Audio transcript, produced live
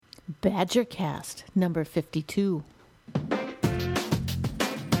Badgercast number 52.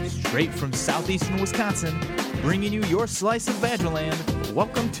 Straight from southeastern Wisconsin, bringing you your slice of Badgerland.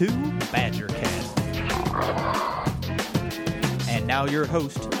 Welcome to Badgercast. And now your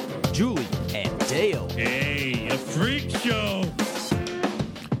host, Julie and Dale. Hey, a freak show!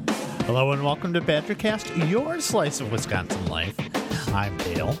 Hello and welcome to Badgercast, your slice of Wisconsin life. I'm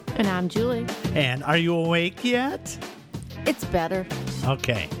Dale. And I'm Julie. And are you awake yet? It's better.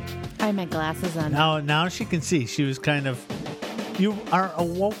 Okay. I have my glasses on. Now she can see. She was kind of... You are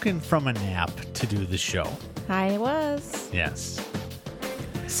awoken from a nap to do the show. I was. Yes.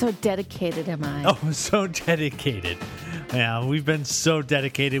 So dedicated am I. Oh, so dedicated. Yeah, we've been so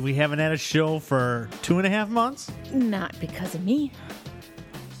dedicated. We haven't had a show for 2.5 months? Not because of me.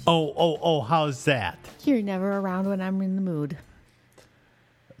 Oh, how's that? You're never around when I'm in the mood.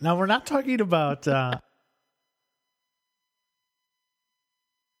 Now, we're not talking about...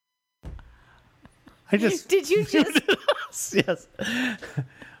 Did you just... Yes.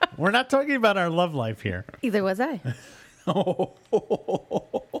 We're not talking about our love life here. Either was I.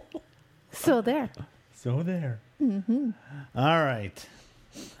 So there. So there. Mm-hmm. All right.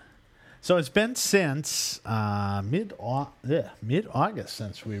 So it's been since mid-August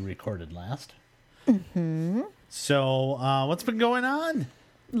since we recorded last. Mm-hmm. So what's been going on?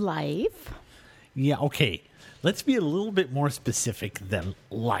 Life. Yeah, okay. Let's be a little bit more specific than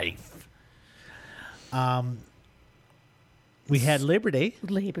life. We had Labor Day.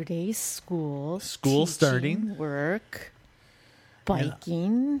 Labor Day, school. School teaching, starting. Work.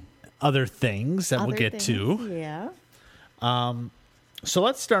 Biking. Other things that we'll get to. Yeah. So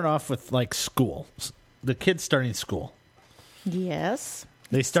let's start off with like school. The kids starting school. Yes.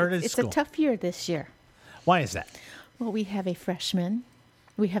 They started It's school. a tough year this year. Why is that? Well, we have a freshman,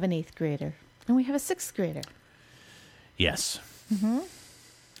 we have an 8th grader, and we have a 6th grader. Yes.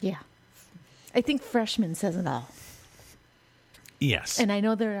 Yeah. I think freshman says it all. Yes. And I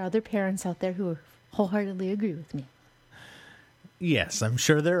know there are other parents out there who wholeheartedly agree with me. Yes, I'm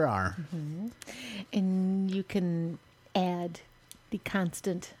sure there are. Mm-hmm. And you can add the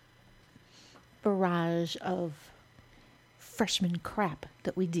constant barrage of freshman crap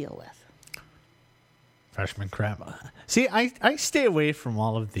that we deal with. Freshman crap. See, I stay away from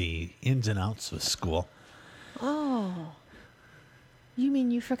all of the ins and outs of school. Oh. You mean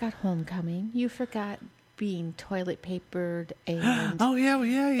you forgot homecoming? You forgot being toilet papered and... Oh, yeah.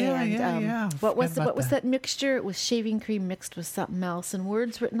 What was Forgot about that mixture? It was shaving cream mixed with something else and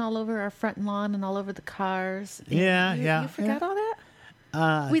words written all over our front lawn and all over the cars. Yeah, You forgot all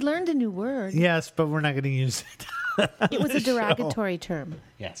that? We learned a new word. Yes, but we're not going to use it. It was a derogatory term.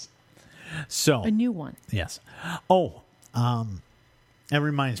 Yes. So... A new one. Yes. Oh, that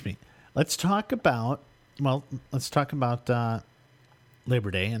reminds me. Let's talk about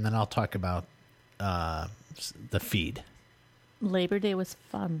Labor Day, and then I'll talk about the feed. Labor Day was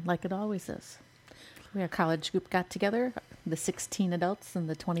fun, like it always is. Our college group got together, the 16 adults and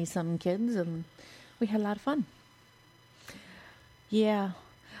the 20-some kids, and we had a lot of fun. Yeah,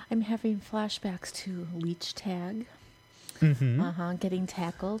 I'm having flashbacks to leech tag. Mm-hmm. Getting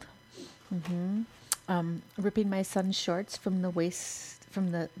tackled. Mm-hmm. Ripping my son's shorts from the waist, from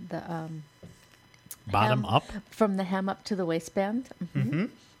the Bottom hem, up? from the hem up to the waistband,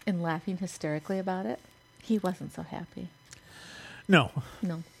 and laughing hysterically about it. He wasn't so happy. No.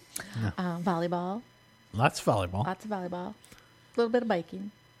 Volleyball. Lots of volleyball. Lots of volleyball. A little bit of biking.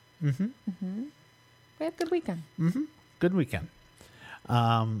 We had a good weekend. Good weekend.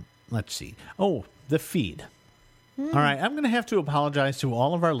 Let's see. Oh, the feed. All right, I'm going to have to apologize to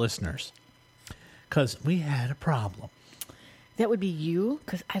all of our listeners because we had a problem. That would be you,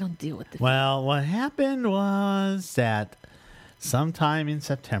 because I don't deal with the feed. Well, what happened was that sometime in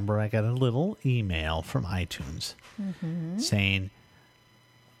September, I got a little email from iTunes saying,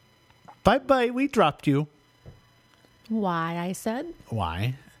 bye-bye, we dropped you. Why, I said?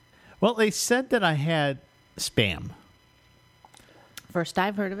 Why? Well, they said that I had spam. First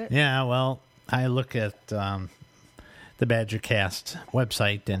I've heard of it. Yeah, well, I look at the Badgercast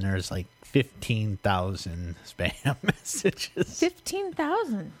website, and there's like 15,000 spam messages.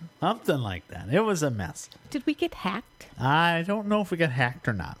 15,000. Something like that. It was a mess. Did we get hacked? I don't know if we got hacked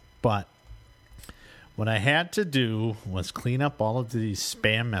or not, but what I had to do was clean up all of these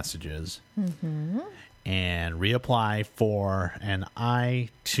spam messages and reapply for an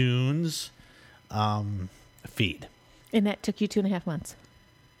iTunes feed. And that took you 2.5 months.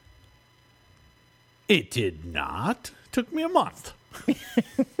 It did not. It took me a month.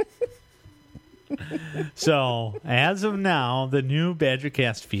 So, as of now, the new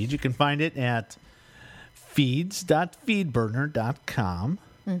Badgercast feed, you can find it at feeds.feedburner.com.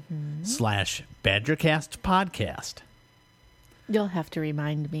 /BadgerCast podcast. You'll have to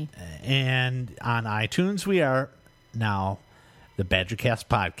remind me. And on iTunes, we are now the BadgerCast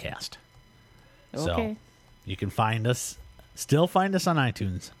podcast. Okay. So you can still find us on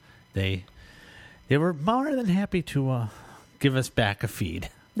iTunes. They were more than happy to give us back a feed.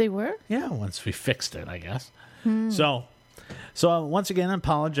 They were? Yeah, once we fixed it, I guess. So once again, I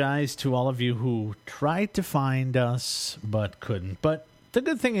apologize to all of you who tried to find us but couldn't. But the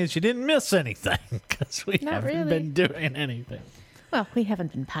good thing is you didn't miss anything because we Not haven't really. been doing anything. Well, we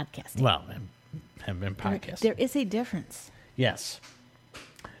haven't been podcasting. Well, haven't been podcasting. There is a difference. Yes.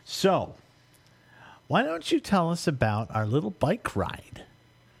 So, why don't you tell us about our little bike ride?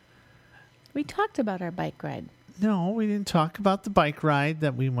 We talked about our bike ride. No, we didn't talk about the bike ride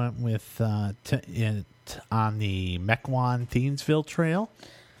that we went with on the Mequon Thiensville Trail.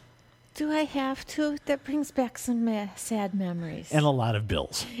 Do I have to? That brings back some sad memories. And a lot of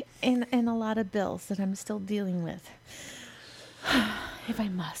bills. And a lot of bills that I'm still dealing with. If I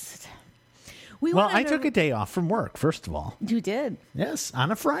must. I took a day off from work, first of all. You did. Yes,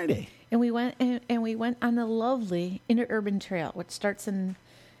 on a Friday. And we went on the lovely interurban trail, which starts in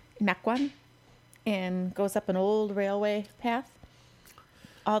Mequon and goes up an old railway path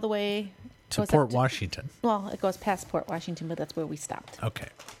all the way To Port Washington. Well, it goes past Port Washington, but that's where we stopped. Okay.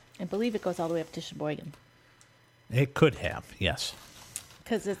 I believe it goes all the way up to Sheboygan. It could have, yes.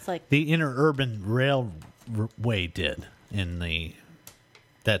 Because it's like The interurban railway did in the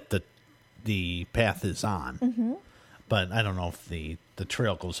path is on. Mm-hmm. But I don't know if the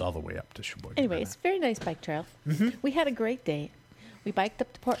trail goes all the way up to Sheboygan. Anyway, it's a very nice bike trail. Mm-hmm. We had a great day. We biked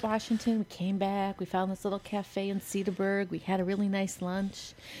up to Port Washington. We came back. We found this little cafe in Cedarburg. We had a really nice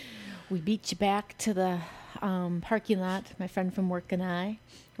lunch. We beat you back to the parking lot. My friend from work and I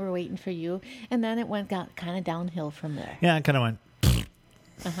were waiting for you. And then it got kind of downhill from there. Yeah, it kind of went.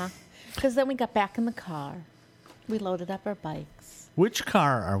 Because then we got back in the car. We loaded up our bikes. Which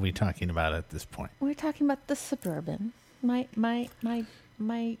car are we talking about at this point? We're talking about the Suburban. My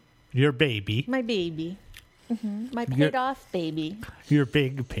Your baby. My baby. Mm-hmm. My paid-off baby. Your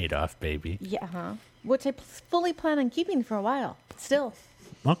big paid-off baby. Yeah, which I fully plan on keeping for a while, still.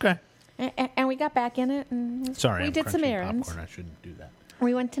 Okay. And we got back in it, and Sorry, we I'm did some crunching errands. popcorn. I shouldn't do that.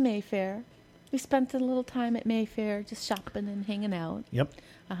 We went to Mayfair. We spent a little time at Mayfair just shopping and hanging out. Yep.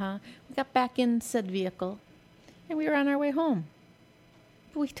 We got back in said vehicle, and we were on our way home.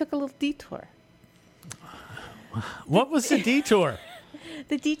 But we took a little detour. What was the detour?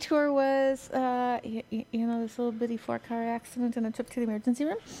 The detour was, this little bitty 4-car accident and a trip to the emergency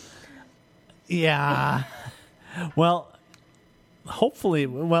room. Yeah. Well, hopefully, it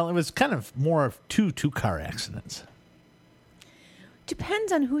was kind of more of two-car accidents.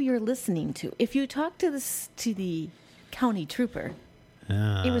 Depends on who you're listening to. If you talk to the county trooper,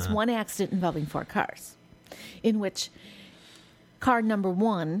 it was one accident involving 4 cars, in which car number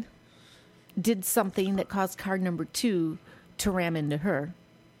 1 did something that caused car number 2 to ram into her.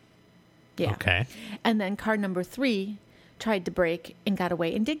 Yeah. Okay. And then car number 3 tried to brake and got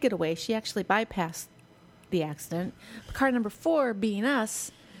away and did get away. She actually bypassed the accident. Car number 4, being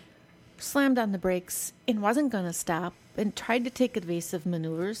us, slammed on the brakes and wasn't going to stop and tried to take evasive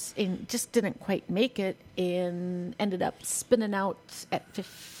maneuvers and just didn't quite make it and ended up spinning out at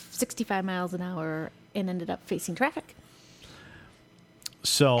 65 miles an hour and ended up facing traffic.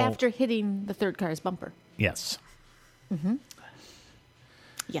 So After hitting the 3rd car's bumper. Yes. Mm-hmm.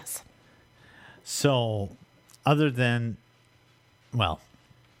 Yes. So, other than, go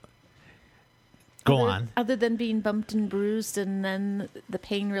on. Other than being bumped and bruised and then the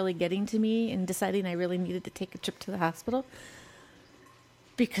pain really getting to me and deciding I really needed to take a trip to the hospital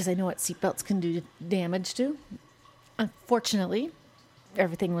because I know what seatbelts can do damage to. Unfortunately,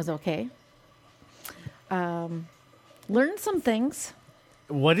 everything was okay. Learned some things.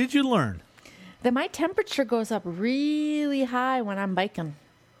 What did you learn? That my temperature goes up really high when I'm biking.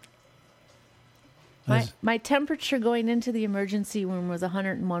 My temperature going into the emergency room was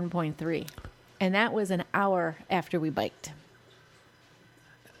 101.3. And that was an hour after we biked.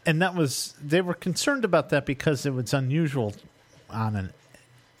 And they were concerned about that because it was unusual on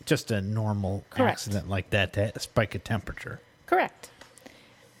just a normal Correct. accident like that to spike a temperature. Correct.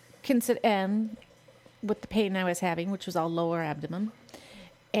 And with the pain I was having, which was all lower abdomen,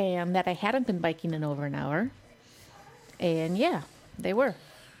 and that I hadn't been biking in over an hour. And yeah, they were.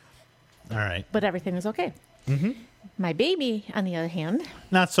 All right. But everything was okay. Mm-hmm. My baby, on the other hand,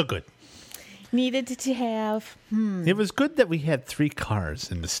 Not so good. needed to have... It was good that we had 3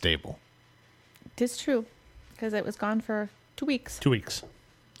 cars in the stable. It's true, because it was gone for 2 weeks, 2 weeks.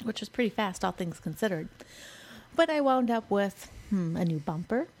 which was pretty fast, all things considered. But I wound up with A new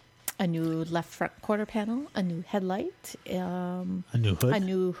bumper, a new left front quarter panel, a new headlight, A new hood. a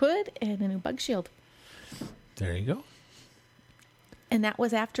new hood, and a new bug shield. There you go. And that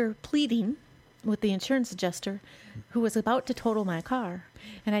was after pleading with the insurance adjuster who was about to total my car.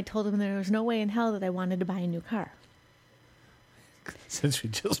 And I told him there was no way in hell that I wanted to buy a new car. Since we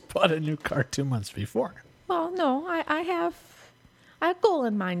just bought a new car 2 months before. Well, no, I have a goal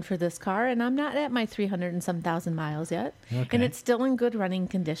in mind for this car, and I'm not at my 300 and some thousand miles yet. Okay. And it's still in good running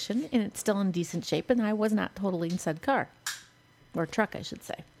condition, and it's still in decent shape, and I was not totaling said car. Or truck, I should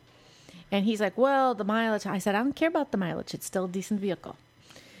say. And he's like, well, the mileage. I said, I don't care about the mileage. It's still a decent vehicle.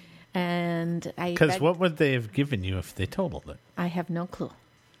 And I... Because what would they have given you if they totaled it? I have no clue.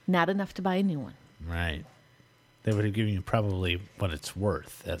 Not enough to buy a new one. Right. They would have given you probably what it's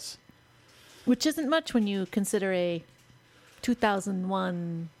worth. Which isn't much when you consider a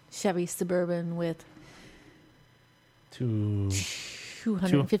 2001 Chevy Suburban with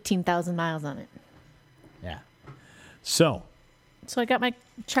 215,000 miles on it. Yeah. So I got my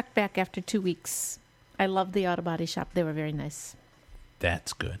truck back after 2 weeks. I loved the auto body shop. They were very nice.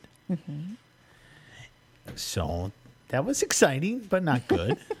 that's good. So that was exciting, but not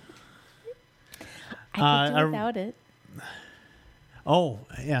good. I could do without it. Oh,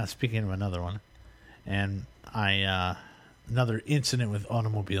 yeah, speaking of another one. And another incident with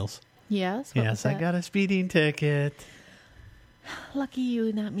automobiles. Yes? What was Yes, I that? got a speeding ticket. Lucky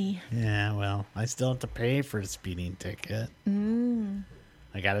you, not me. Yeah, well, I still have to pay for a speeding ticket.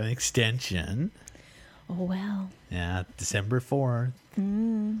 I got an extension. Oh, well. Yeah, December 4th.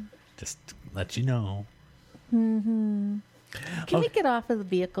 Just to let you know. Can we get off of the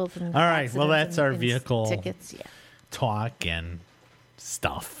vehicles and All right, well, accidents that's our and vehicle tickets? Yeah. Talk and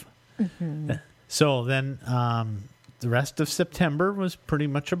stuff. So then the rest of September was pretty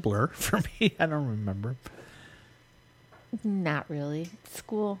much a blur for me. I don't remember. Not really.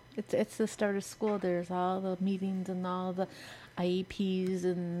 School. It's the start of school. There's all the meetings and all the IEPs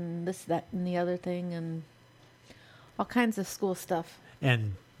and this, that, and the other thing, and all kinds of school stuff.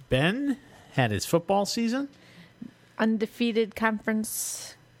 And Ben had his football season. Undefeated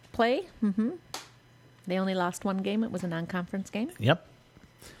conference play. They only lost one game. It was a non-conference game. Yep.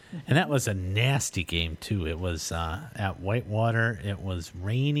 And that was a nasty game, too. It was at Whitewater. It was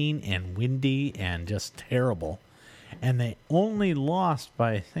raining and windy and just terrible. And they only lost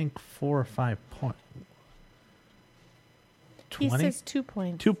by, I think, 4 or 5 points. He says 2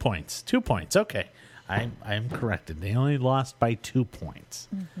 points. 2 points. 2 points. Okay. I'm corrected. They only lost by 2 points.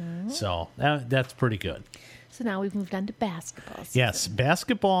 So that's pretty good. So now we've moved on to basketball. Yes.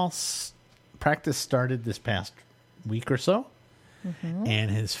 Basketball practice started this past week or so. And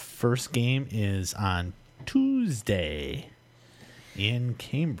his first game is on Tuesday in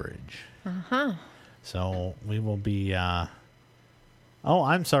Cambridge. So we will be,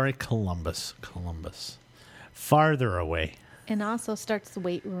 Columbus. Farther away. And also starts the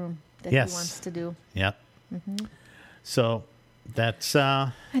weight room that Yes. he wants to do. Yep. So that's,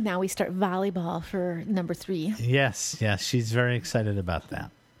 And now we start volleyball for number 3. yes, she's very excited about that.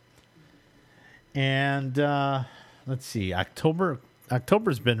 And let's see,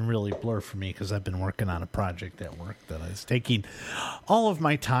 October's been really blur for me because I've been working on a project at work that is taking all of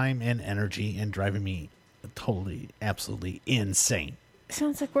my time and energy and driving me totally, absolutely insane.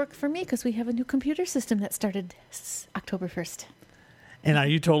 Sounds like work for me because we have a new computer system that started October 1st. And are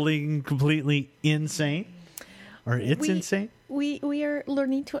you totally and completely insane? Or it's insane? We are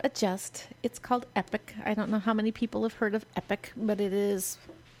learning to adjust. It's called Epic. I don't know how many people have heard of Epic, but it is,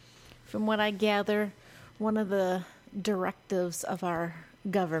 from what I gather, one of the directives of our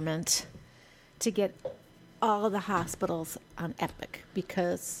government to get all of the hospitals on Epic,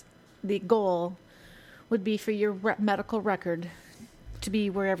 because the goal would be for your medical record to be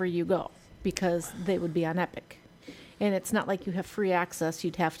wherever you go, because they would be on Epic. And it's not like you have free access.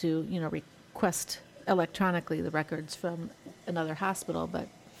 You'd have to, request electronically the records from another hospital, but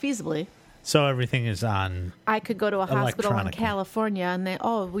feasibly. So everything is on. I could go to a hospital in Electronically. California and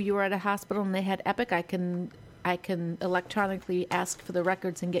you were at a hospital and they had Epic. I can electronically ask for the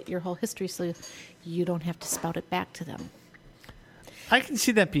records and get your whole history so you don't have to spout it back to them. I can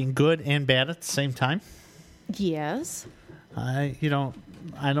see that being good and bad at the same time. Yes. I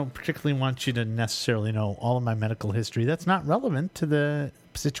don't particularly want you to necessarily know all of my medical history. That's not relevant to the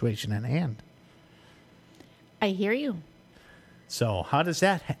situation at hand. I hear you. So how does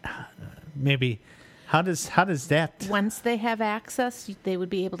that? How does that? Once they have access, they would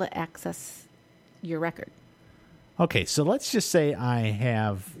be able to access your record. Okay, so let's just say I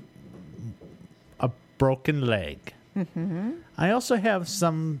have a broken leg. I also have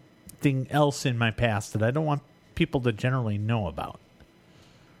something else in my past that I don't want people to generally know about.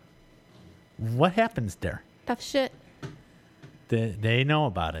 What happens there? Tough shit. They know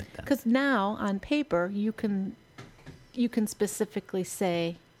about it then. Because now on paper you can specifically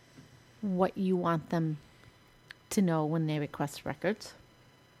say what you want them to know when they request records.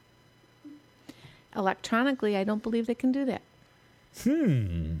 Electronically, I don't believe they can do that.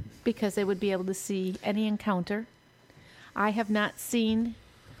 Because they would be able to see any encounter. I have not seen,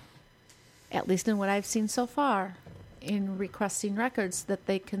 at least in what I've seen so far, in requesting records, that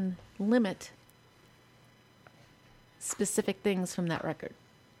they can limit specific things from that record.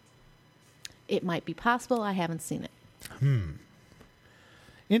 It might be possible. I haven't seen it.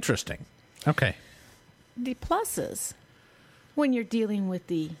 Interesting. Okay. The pluses, when you're dealing with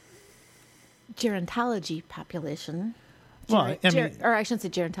the gerontology population, Well, I mean, or I shouldn't say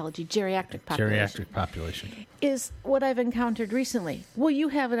gerontology, geriatric population, geriatric population. is what I've encountered recently. Well, you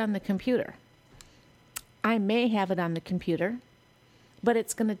have it on the computer. I may have it on the computer, but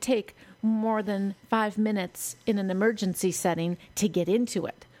it's going to take more than 5 minutes in an emergency setting to get into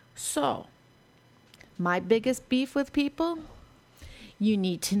it. So, my biggest beef with people, you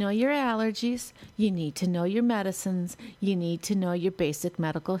need to know your allergies, you need to know your medicines, you need to know your basic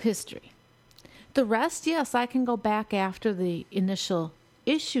medical history. The rest, yes, I can go back after the initial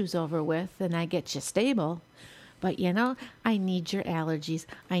issue's over with and I get you stable. But, I need your allergies.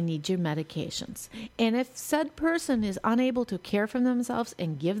 I need your medications. And if said person is unable to care for themselves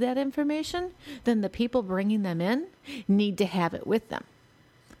and give that information, then the people bringing them in need to have it with them.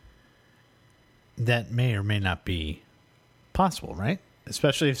 That may or may not be possible, right?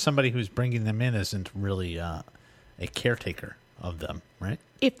 Especially if somebody who's bringing them in isn't really a caretaker of them, right?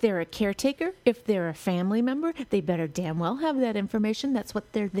 If they're a caretaker, if they're a family member, they better damn well have that information. That's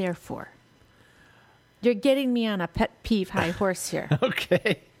what they're there for. You're getting me on a pet peeve high horse here.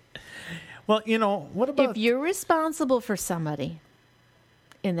 Okay. Well, what about... If you're responsible for somebody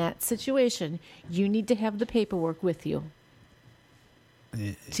in that situation, you need to have the paperwork with you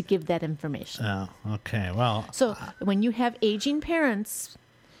to give that information. Oh, okay. Well... So when you have aging parents,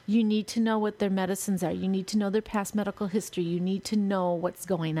 you need to know what their medicines are. You need to know their past medical history. You need to know what's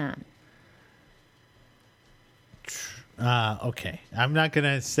going on. Okay. I'm not going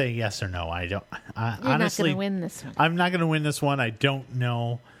to say yes or no. I don't. You're honestly, not going to win this one. I'm not going to win this one. I don't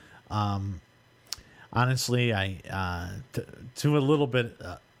know. Honestly, to a little bit,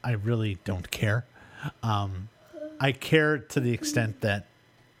 I really don't care. I care to the extent that,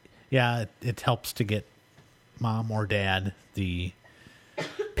 yeah, it helps to get mom or dad, the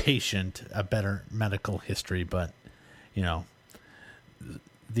patient, a better medical history, but,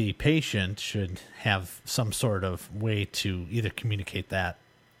 the patient should have some sort of way to either communicate that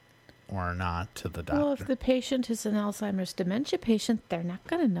or not to the doctor. Well, if the patient is an Alzheimer's dementia patient, they're not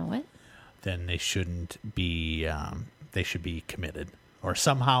going to know it. Then they shouldn't be. They should be committed or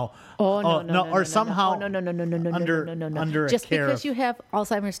somehow. No. Somehow. No. Under just a care because of, you have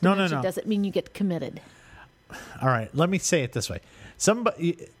Alzheimer's dementia doesn't mean you get committed. All right, let me say it this way: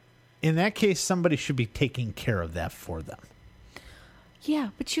 somebody, in that case, somebody should be taking care of that for them. Yeah,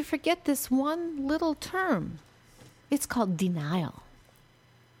 but you forget this one little term. It's called denial.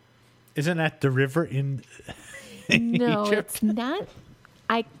 Isn't that the river in No, Egypt? it's not.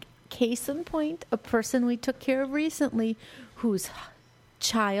 Case in point, a person we took care of recently whose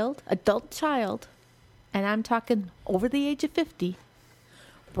adult child, and I'm talking over the age of 50,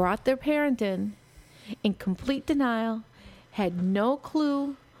 brought their parent in complete denial, had no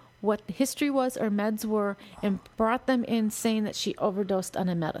clue what history was or meds were, and brought them in saying that she overdosed on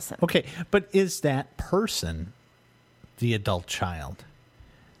a medicine. Okay, but is that person, the adult child,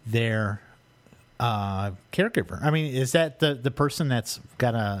 their caregiver? I mean, is that the person that's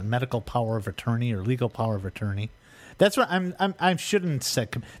got a medical power of attorney or legal power of attorney? That's what I shouldn't say.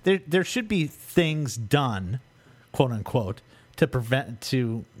 There should be things done, quote unquote,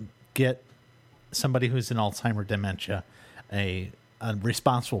 to get somebody who's in Alzheimer's dementia a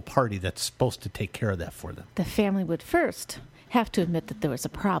responsible party that's supposed to take care of that for them. The family would first have to admit that there was a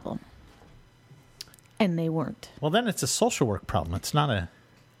problem, and they weren't. Well, then it's a social work problem. It's not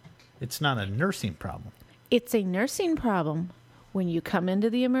a nursing problem. It's a nursing problem when you come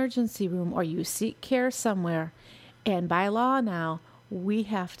into the emergency room or you seek care somewhere, and by law now, we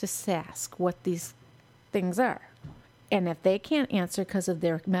have to ask what these things are. And if they can't answer because of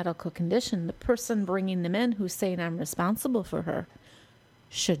their medical condition, the person bringing them in who's saying I'm responsible for her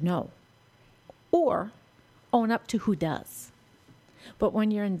should know. Or own up to who does. But when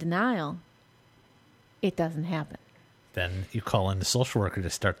you're in denial, it doesn't happen. Then you call in the social worker to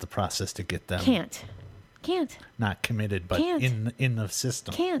start the process to get them Can't. not committed, but Can't. in the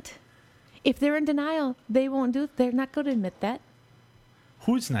system. Can't. If they're in denial, they're not going to admit that.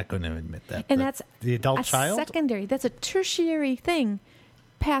 Who's not going to admit that? And that's the adult a child? secondary. That's a tertiary thing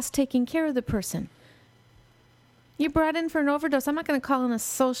past taking care of the person. You're brought in for an overdose. I'm not going to call in a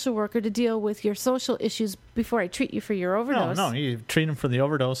social worker to deal with your social issues before I treat you for your overdose. No, you treat them for the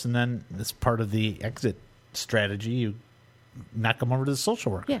overdose, and then as part of the exit strategy, you knock them over to the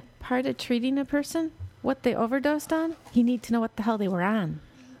social worker. Yeah, part of treating a person, what they overdosed on, you need to know what the hell they were on.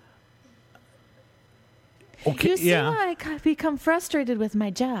 Okay, You see yeah. why I become frustrated with my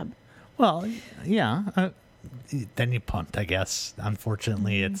job. Well, yeah. Then you punt, I guess.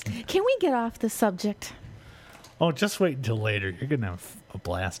 Unfortunately, it's... Can we get off the subject? Oh, just wait until later. You're going to have a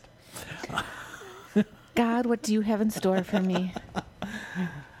blast. God, what do you have in store for me?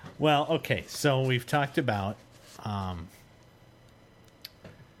 Well, okay. So we've talked about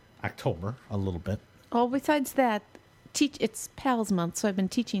October a little bit. Oh, besides that, it's Pals Month, so I've been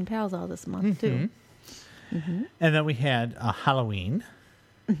teaching Pals all this month, too. And then we had Halloween.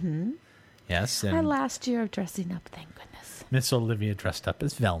 Mm-hmm. Yes. Our And last year of dressing up, thank goodness. Miss Olivia dressed up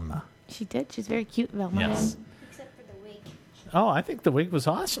as Velma. She did. She's very cute, Velma. Yes. Except for the wig. Oh, I think the wig was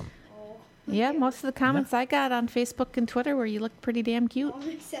awesome. Yeah, most of the comments I got on Facebook and Twitter were you look pretty damn cute. All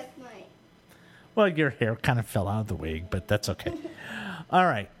except mine. Well, your hair kind of fell out of the wig, but that's okay. All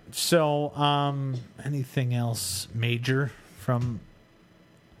right. So, anything else major from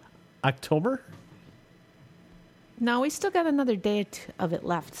October? No, we still got another day of it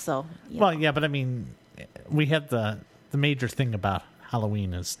left, so. Yeah. Well, yeah, but I mean, we had the major thing about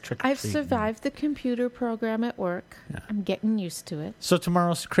Halloween is trick or treating. I've survived the computer program at work. Yeah. I'm getting used to it. So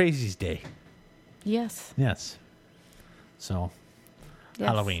tomorrow's Crazy's Day. Yes. Yes. So, Yes.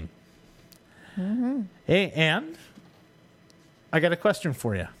 Halloween. Mm-hmm. Hey, and I got a question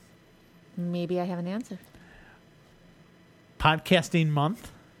for you. Maybe I have an answer. Podcasting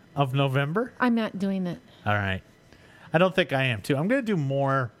month of November. I'm not doing it. All right. I don't think I am too. I'm going to do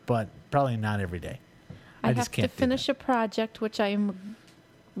more, but probably not every day. I just have to can't do finish a project which I am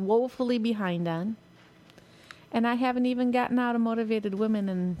woefully behind on. And I haven't even gotten out of Motivated Women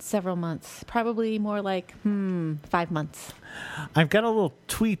in several months. Probably more like, 5 months. I've got a little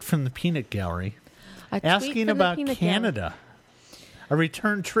tweet from the Peanut Gallery A tweet asking from the about Peanut Gallery. Canada. A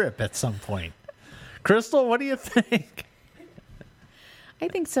return trip at some point. Crystal, what do you think? I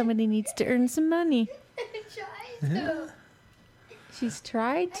think somebody needs to earn some money. Tries to. She's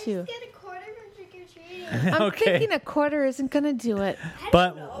tried I to. just get a quarter from trick or treating. I'm Okay. thinking a quarter isn't going to do it.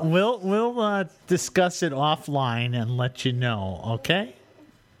 But we'll discuss it offline and let you know, okay?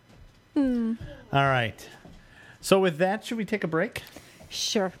 All right. So with that, should we take a break?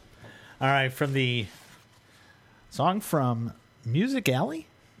 Sure. All right, from the song from Music Alley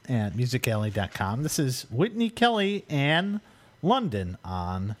at musicalley.com. This is Whitney Kelly and London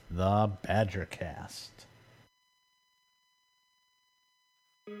on the Badgercast.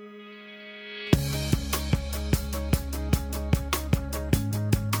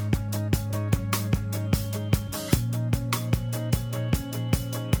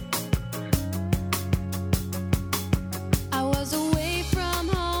 I was away from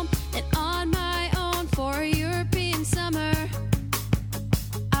home and on my own for a European summer.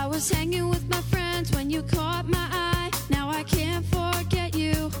 I was hanging with my friends when you caught my eye. Now I can't forget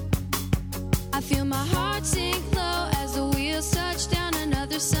you. I feel my heart sink low as the wheels touch down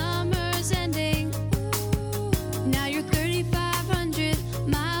another summer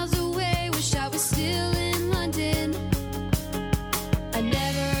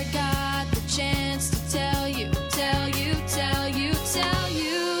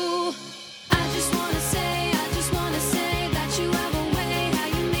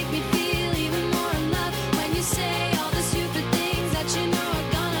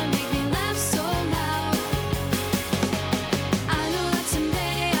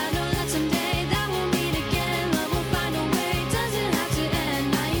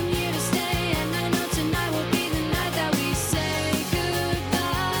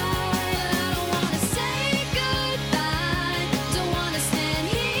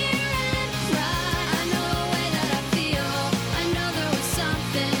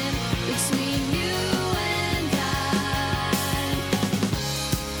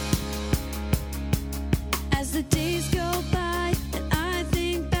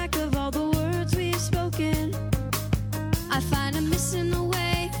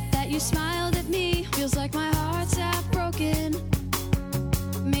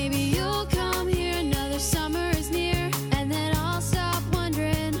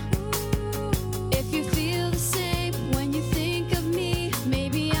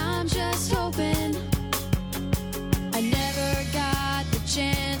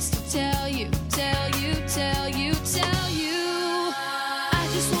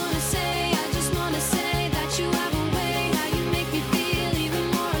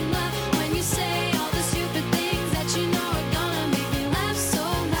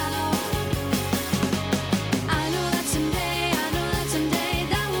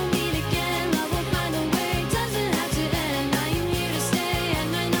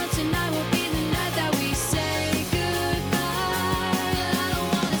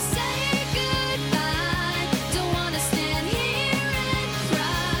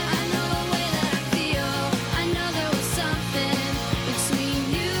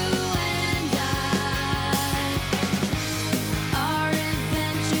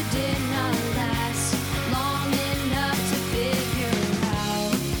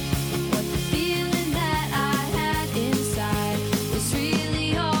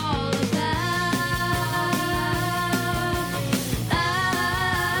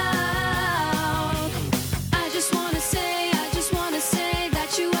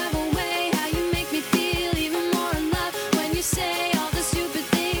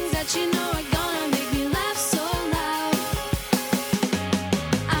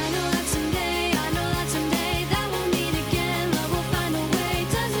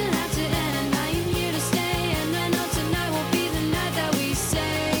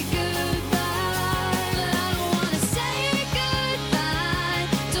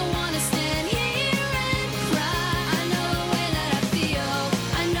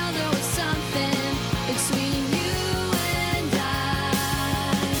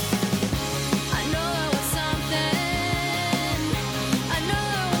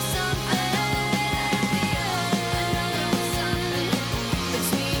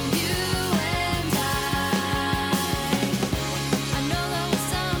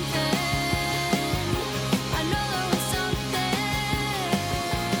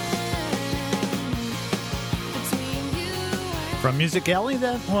From Music Alley,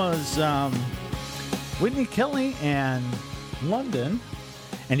 that was Whitney Kelly and London.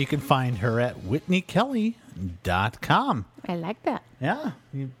 And you can find her at whitneykelly.com. I like that. Yeah.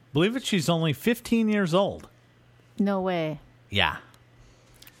 You believe it? She's only 15 years old. No way. Yeah.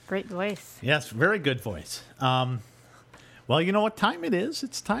 Great voice. Yes, very good voice. Well, you know what time it is?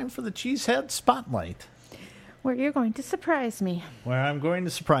 It's time for the Cheesehead Spotlight, Where you're going to surprise me. where I'm going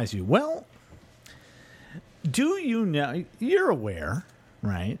to surprise you. Well, do you know? You're aware,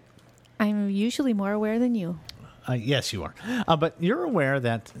 right? I'm usually more aware than you. Yes, you are. But you're aware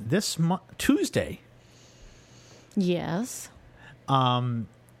that this Tuesday, Yes. the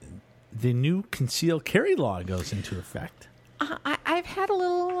new concealed carry law goes into effect. I've had a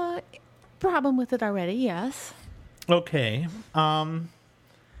little problem with it already, yes. Okay. I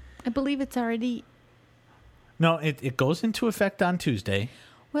believe it's already... No, it goes into effect on Tuesday.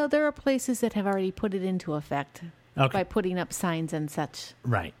 Well, there are places that have already put it into effect Okay. by putting up signs and such.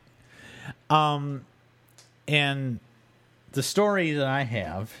 Right. And the story that I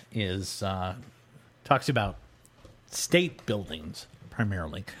have is talks about state buildings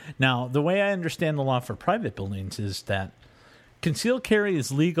primarily. Now, the way I understand the law for private buildings is that concealed carry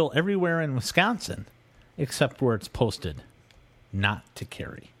is legal everywhere in Wisconsin except where it's posted not to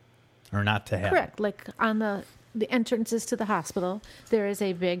carry or not to have. Correct. Like on the entrances to the hospital, there is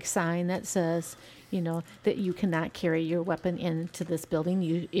a big sign that says, that you cannot carry your weapon into this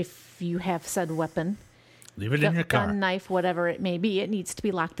building. If you have said weapon, Leave it in your car. gun, knife, whatever it may be, it needs to be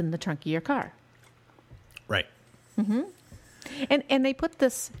locked in the trunk of your car. Right. And they put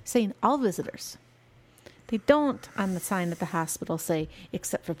this saying all visitors. They don't on the sign at the hospital say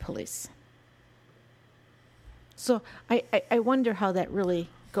except for police. So I wonder how that really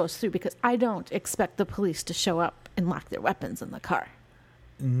goes through, because I don't expect the police to show up and lock their weapons in the car.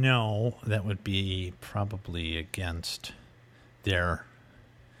 No, that would be probably against their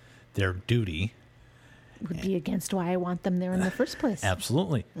duty. Would be against why I want them there in the first place.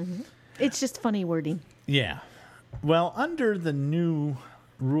 Absolutely. It's just funny wording. Yeah. Well, under the new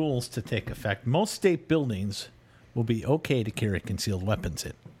rules to take effect, most state buildings will be okay to carry concealed weapons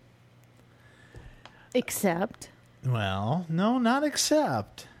in. Except Well, no, not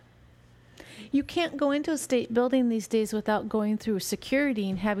except. you can't go into a state building these days without going through security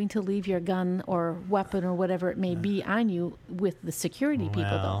and having to leave your gun or weapon or whatever it may be on you with the security people,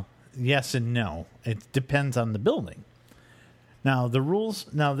 though. Well, yes and no. It depends on the building. Now, the rules...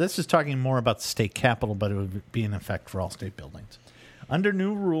 Now, this is talking more about the state capitol, but it would be in effect for all state buildings. Under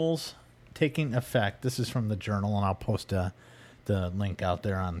new rules taking effect, this is from the Journal, and I'll post the link out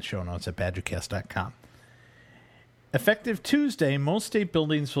there on the show notes at badgercast.com. Effective Tuesday, most state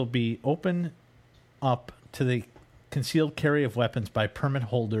buildings will be open up to the concealed carry of weapons by permit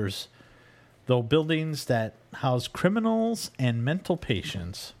holders, though buildings that house criminals and mental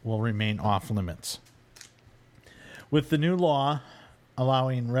patients will remain off limits. With the new law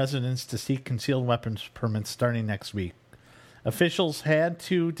allowing residents to seek concealed weapons permits starting next week, officials had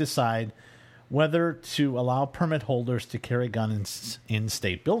to decide whether to allow permit holders to carry guns in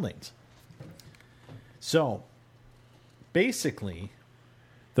state buildings. So, basically,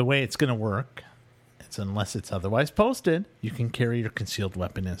 the way it's going to work is unless it's otherwise posted, you can carry your concealed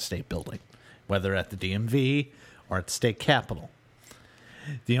weapon in a state building, whether at the DMV or at the state capitol.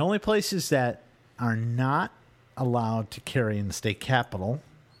 The only places that are not allowed to carry in the state capitol,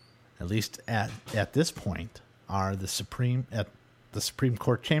 at least at this point, are the Supreme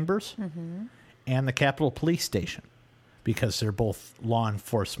Court chambers and the Capitol Police Station, because they're both law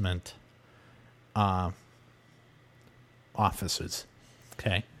enforcement offices.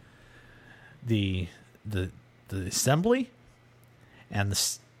 Okay, the Assembly and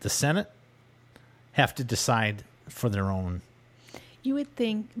the Senate have to decide for their own. You would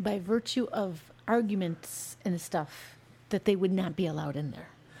think, by virtue of arguments and stuff, that they would not be allowed in there.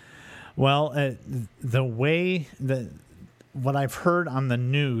 Well, the way that what I've heard on the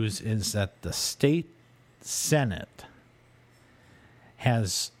news is that the state Senate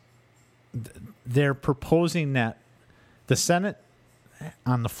they're proposing that the Senate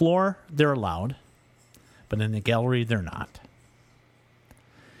on the floor, they're allowed, but in the gallery, they're not.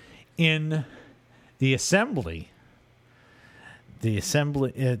 In the Assembly,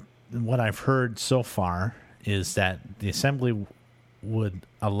 what I've heard so far is that the Assembly would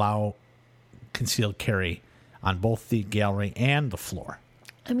allow concealed carry on both the gallery and the floor.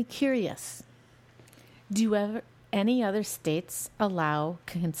 I'm curious. Do any other states allow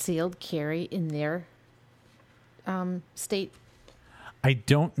concealed carry in their state I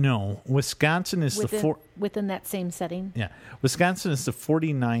don't know. Wisconsin is within that same setting? Yeah. Wisconsin is the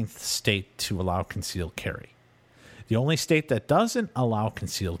 49th state to allow concealed carry. The only state that doesn't allow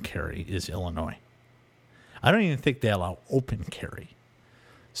concealed carry is Illinois. I don't even think they allow open carry.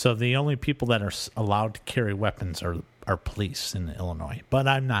 So the only people that are allowed to carry weapons are police in Illinois. But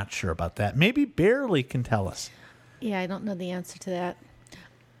I'm not sure about that. Maybe Barely can tell us. Yeah, I don't know the answer to that.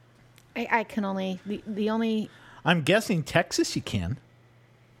 I can only... The only... I'm guessing Texas you can.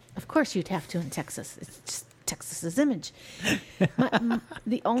 Of course you'd have to in Texas. It's just Texas's image.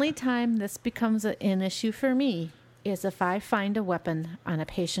 The only time this becomes an issue for me is if I find a weapon on a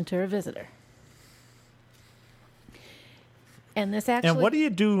patient or a visitor. And this actually... And what do you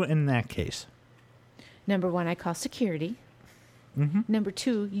do in that case? Number one, I call security. Mm-hmm. Number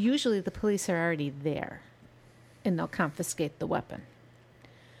two, usually the police are already there, and they'll confiscate the weapon.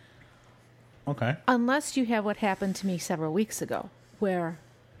 Okay. Unless you have what happened to me several weeks ago, where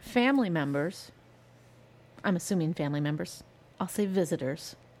family members, I'm assuming family members, I'll say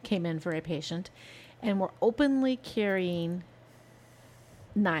visitors, came in for a patient and were openly carrying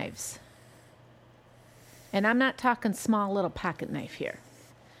knives. And I'm not talking small little pocket knife here.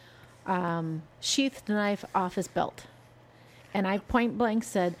 Sheathed knife off his belt. And I point blank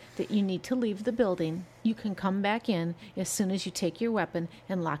said that you need to leave the building. You can come back in as soon as you take your weapon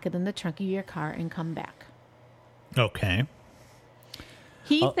and lock it in the trunk of your car and come back. Okay.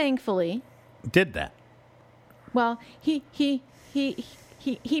 He thankfully did that. Well, he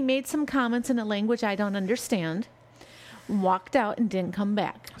made some comments in a language I don't understand, walked out and didn't come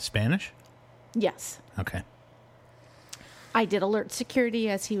back. Spanish? Yes. Okay. I did alert security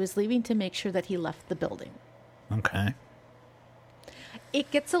as he was leaving to make sure that he left the building. Okay.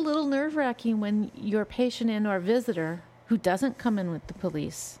 It gets a little nerve-wracking when your patient and or visitor who doesn't come in with the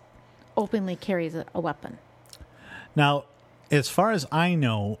police openly carries a weapon. Now, as far as I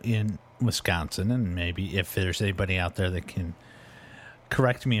know in Wisconsin, and maybe if there's anybody out there that can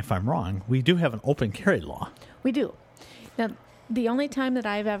correct me if I'm wrong, we do have an open carry law. We do. Now, the only time that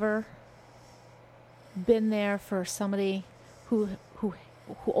I've ever been there for somebody who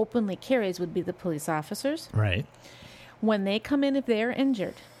openly carries would be the police officers. Right. When they come in, if they're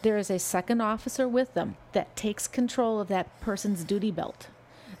injured, there is a second officer with them that takes control of that person's duty belt.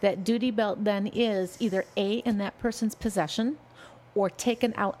 That duty belt then is either A, in that person's possession, or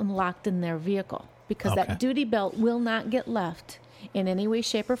taken out and locked in their vehicle. Because that duty belt will not get left in any way,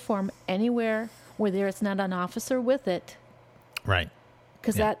 shape, or form anywhere where there is not an officer with it. Right.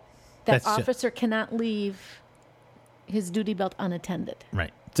 Because that officer cannot leave his duty belt unattended.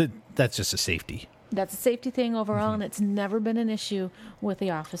 Right. That's just a safety. That's a safety thing overall, and it's never been an issue with the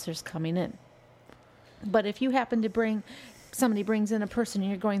officers coming in. But if you happen to somebody brings in a person and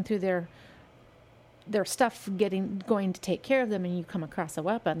you're going through their stuff, going to take care of them, and you come across a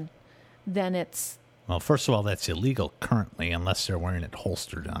weapon, then it's... Well, first of all, that's illegal currently, unless they're wearing it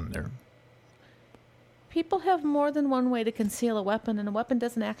holstered on their People have more than one way to conceal a weapon, and a weapon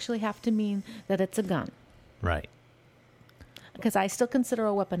doesn't actually have to mean that it's a gun. Right. Because I still consider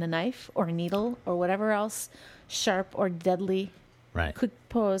a weapon a knife or a needle or whatever else sharp or deadly Right. could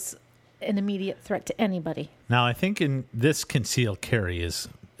pose an immediate threat to anybody. Now, I think in this concealed carry is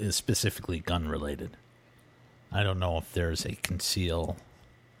specifically gun related. I don't know if there's a conceal.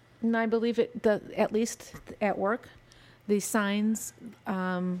 And I believe at least at work, the signs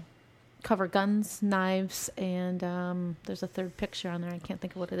cover guns, knives, and there's a third picture on there. I can't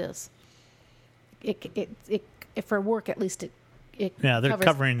think of what it is. It for work, at least it Yeah, they're covers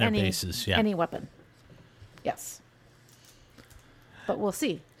covering their bases. Yeah. any weapon. Yes. But we'll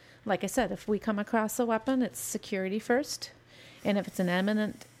see. Like I said, if we come across a weapon, it's security first. And if it's an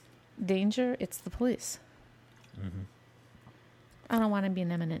imminent danger, it's the police. Mm-hmm. I don't want to be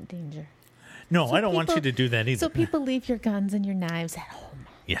an imminent danger. No, So I don't want you people- to do that either. So people leave your guns and your knives at home.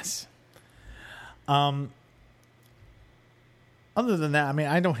 Yes. Other than that, I mean,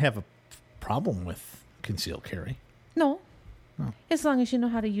 I don't have a problem with concealed carry. No. As long as you know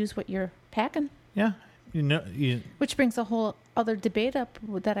how to use what you're packing. Yeah. Which brings a whole other debate up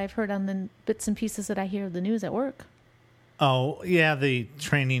that I've heard on the bits and pieces that I hear of the news at work. Oh, yeah, the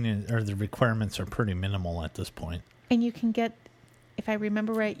training or the requirements are pretty minimal at this point. And you can get, if I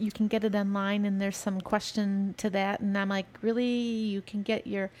remember right, you can get it online and there's some question to that. And I'm like, really? You can get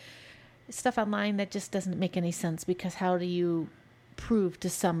your stuff online? That just doesn't make any sense, because how do you prove to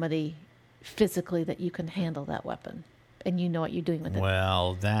somebody physically that you can handle that weapon and you know what you're doing with it?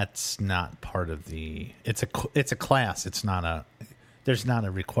 Well, that's not part of the. It's a class. It's not a. There's not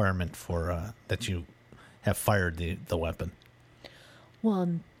a requirement for that you have fired the weapon.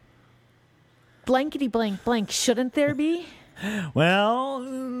 Well, blankety blank blank, shouldn't there be?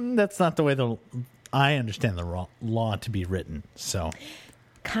 Well, that's not the way I understand the law to be written. So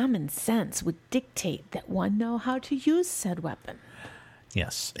Common sense would dictate that one know how to use said weapon.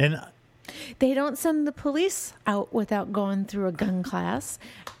 yes, and They don't send the police out without going through a gun class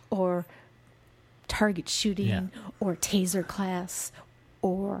or target shooting Yeah. or taser class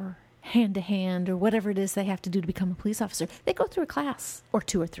or hand-to-hand or whatever it is they have to do to become a police officer. They go through a class or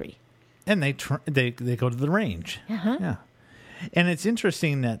two or three. and they go to the range. Uh-huh. Yeah, and it's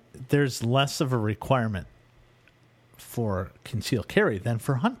interesting that there's less of a requirement for concealed carry than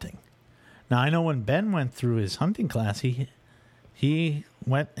for hunting. Now, I know when Ben went through his hunting class, he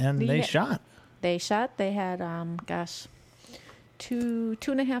went and they Yeah. shot. They shot. They had,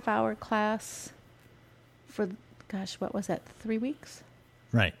 2.5 hour class for, what was that, 3 weeks?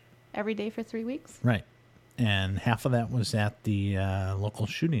 Right, Every day for 3 weeks? right. And half of that was at the local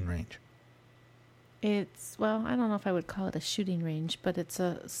shooting range. It's, well, I don't know if I would call it a shooting range, but it's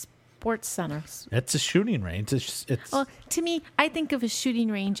a sports center. It's a shooting range. It's Well, to me, I think of a shooting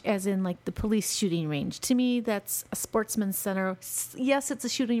range as in like the police shooting range. To me, that's a sportsman's center. Yes, it's a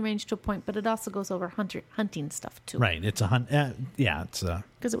shooting range to a point, but it also goes over hunting stuff too. right. It's a hunt. Yeah, it's a.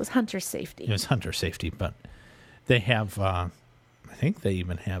 Because it was hunter safety. It was hunter safety, but they have. I think they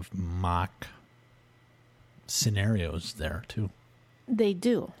even have mock scenarios there too. They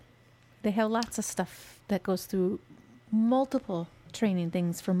do. They have lots of stuff that goes through multiple training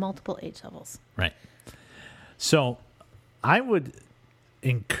things for multiple age levels. Right. So, I would,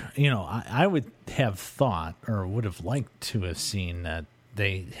 I would have thought or would have liked to have seen that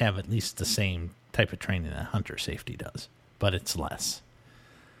they have at least the same type of training that hunter safety does, but it's less.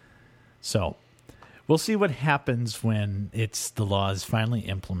 So, we'll see what happens when the law is finally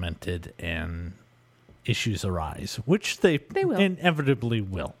implemented and issues arise, which they will. inevitably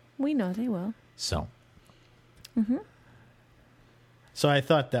will. We know they will. So. So I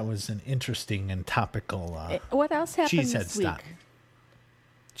thought that was an interesting and topical What else happened Cheesehead this week?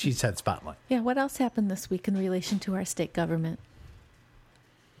 Cheesehead spotlight. Yeah, what else happened this week in relation to our state government?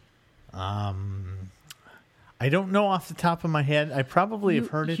 I don't know off the top of my head. I probably have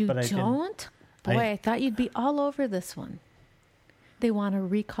heard it, but I didn't. don't? Boy, I thought you'd be all over this one. They want to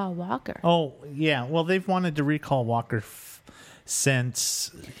recall Walker. Oh, yeah. Well, they've wanted to recall Walker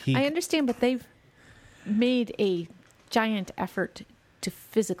since he. I understand, but they've made a giant effort to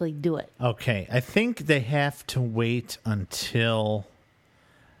physically do it. Okay. I think they have to wait until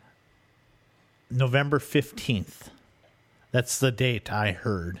November 15th. That's the date I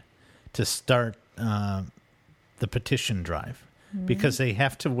heard to start the petition drive, because they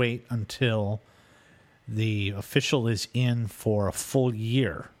have to wait until the official is in for a full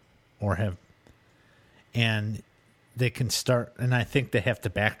year and they can start, and I think they have to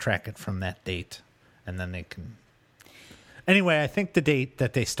backtrack it from that date, and then they can. Anyway, I think the date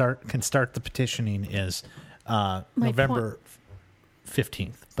that they can start the petitioning is November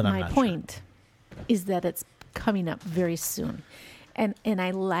 15th, but I'm My not point is that it's coming up very soon. And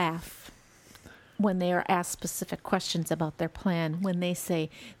I laugh when they are asked specific questions about their plan, when they say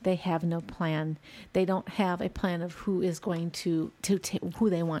they have no plan. They don't have a plan of who is going to who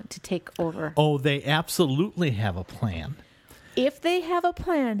they want to take over. Oh, they absolutely have a plan. If they have a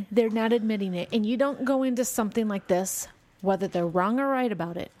plan, they're not admitting it. And you don't go into something like this, whether they're wrong or right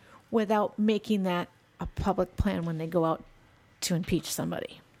about it, without making that a public plan when they go out to impeach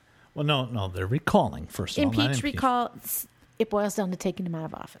somebody. Well, no, they're recalling, first of all. not Impeach, recall, it boils down to taking them out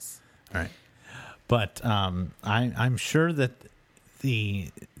of office. All right. But I'm sure that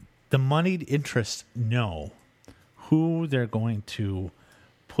the moneyed interests know who they're going to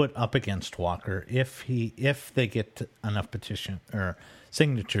put up against Walker if they get enough petition or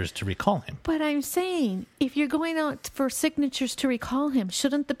signatures to recall him. But I'm saying, if you're going out for signatures to recall him,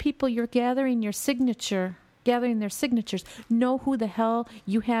 shouldn't the people you're gathering their signatures, know who the hell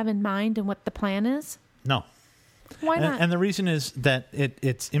you have in mind and what the plan is? No. Why not? And the reason is that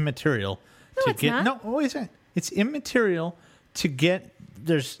it's immaterial No, to it's get. not. No, wait a second. It's immaterial to get.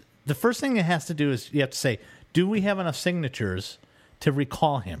 There's the first thing it has to do is you have to say, do we have enough signatures to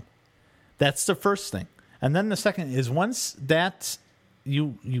recall him? That's the first thing. And then the second is once that's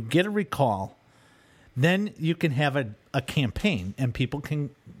you get a recall, then you can have a campaign and people can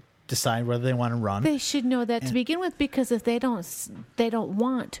decide whether they want to run. They should know that to begin with, because if they don't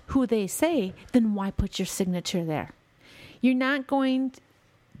want who they say, then why put your signature there? You're not going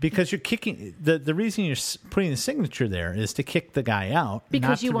because you're kicking the reason you're putting the signature there is to kick the guy out,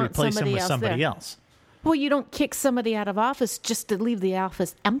 because not you to want replace him somebody with else somebody there. else. Well, you don't kick somebody out of office just to leave the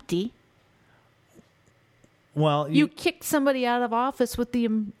office empty. Well, You kick somebody out of office with the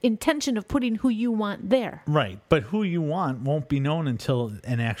intention of putting who you want there. right, but who you want won't be known until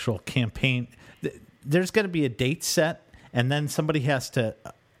an actual campaign. There's got to be a date set, and then somebody has to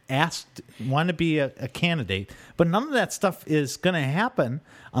want to be a candidate. But none of that stuff is going to happen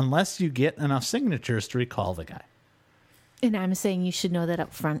unless you get enough signatures to recall the guy. And I'm saying you should know that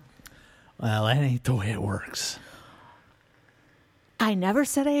up front. Well, that ain't the way it works. I never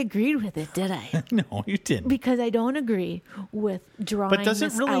said I agreed with it, did I? No, you didn't. Because I don't agree with drawing But does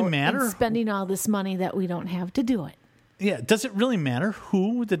it this really out matter? and spending all this money that we don't have to do it. Yeah, does it really matter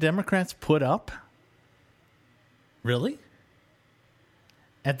who the Democrats put up? Really?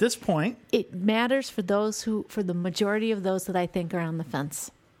 At this point, It matters for the majority of those that I think are on the fence,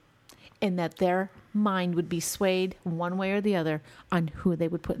 and that their mind would be swayed one way or the other on who they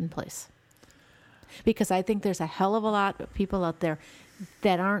would put in place. Because I think there's a hell of a lot of people out there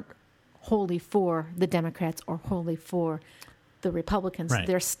that aren't wholly for the Democrats or wholly for the Republicans. Right.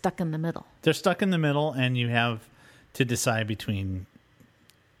 They're stuck in the middle. they're stuck in the middle, and you have to decide between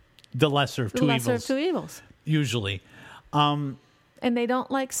the lesser of The two lesser evils. of two evils. Usually. And they don't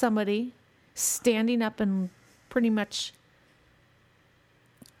like somebody standing up and pretty much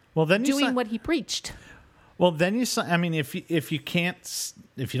Well, then you doing si- what he preached. Well, then you. I mean, if you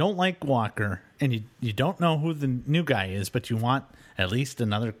don't like Walker and you don't know who the new guy is, but you want at least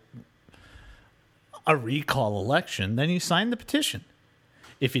a recall election, then you sign the petition.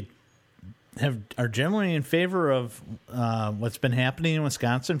 If you are generally in favor of what's been happening in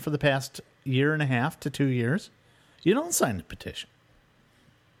Wisconsin for the past year and a half to 2 years, you don't sign the petition.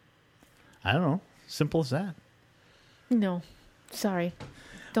 I don't know. Simple as that. No, sorry.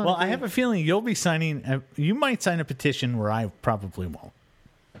 Don't Well, I agree. have a feeling you'll be signing. You might sign a petition where I probably won't.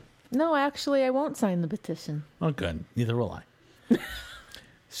 No, actually, I won't sign the petition. Oh, good. Neither will I.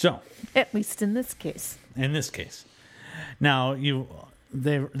 So, At least in this case. in this case, now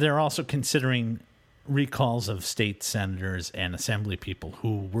they're also considering recalls of state senators and assembly people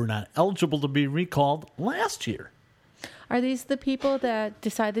who were not eligible to be recalled last year. Are these the people that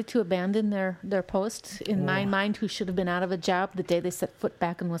decided to abandon their post, in my mind, who should have been out of a job the day they set foot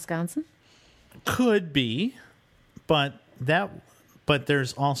back in Wisconsin? Could be, but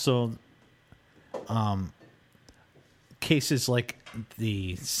there's also cases like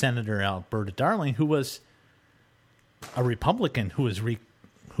the Senator Alberta Darling, who was a Republican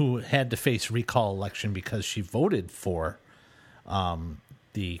who had to face recall election because she voted for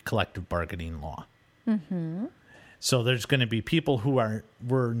the collective bargaining law. Mm-hmm. So there's going to be people who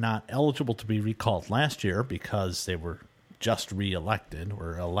were not eligible to be recalled last year because they were just reelected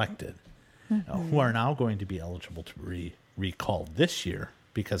or elected, who are now going to be eligible to be recalled this year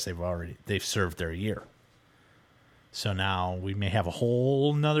because they've served their year. So now we may have a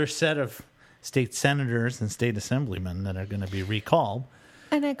whole nother set of state senators and state assemblymen that are going to be recalled.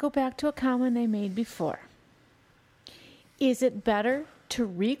 And I go back to a comment I made before. Is it better to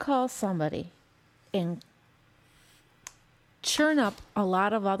recall somebody and churn up a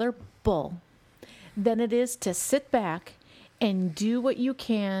lot of other bull than it is to sit back and do what you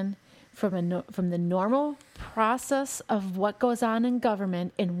can from the normal process of what goes on in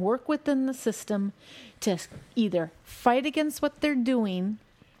government and work within the system to either fight against what they're doing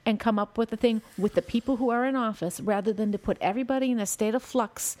and come up with a thing with the people who are in office rather than to put everybody in a state of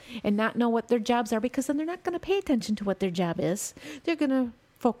flux and not know what their jobs are, because then they're not going to pay attention to what their job is. They're going to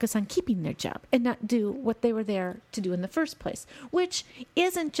focus on keeping their job and not do what they were there to do in the first place, which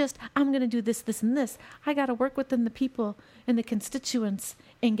isn't just, I'm going to do this, this, and this. I got to work within the people and the constituents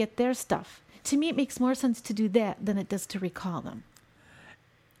and get their stuff. To me, it makes more sense to do that than it does to recall them.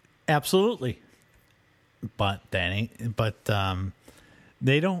 Absolutely. But they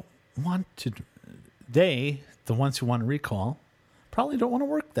don't want to. The ones who want to recall, probably don't want to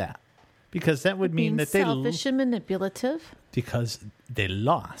work that, because that would mean Being that they selfish and manipulative. because they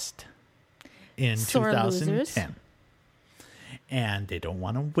lost in Sore 2010, losers. and they don't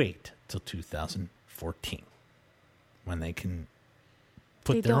want to wait till 2014 when they can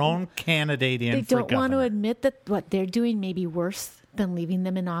put They their don't- own candidate in They for don't want to governor. admit that what they're doing may be worse than leaving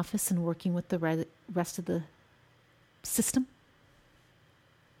them in office and working with the rest of the system.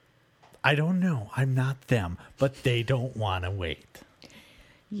 I don't know. I'm not them, but they don't want to wait.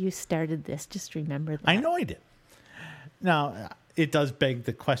 You started this. Just remember that. I know I did. Now, it does beg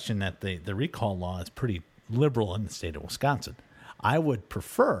the question that the recall law is pretty liberal in the state of Wisconsin. I would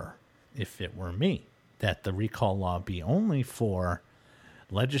prefer, if it were me, that the recall law be only for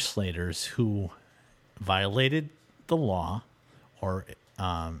legislators who violated the law or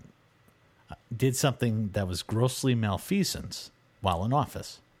did something that was grossly malfeasance while in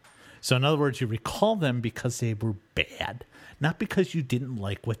office. So in other words, you recall them because they were bad, not because you didn't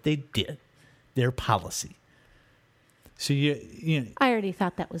like what they did, their policy. So you I already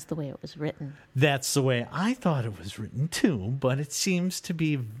thought that was the way it was written. that's the way I thought it was written too, but it seems to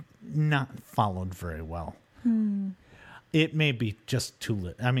be not followed very well. It may be just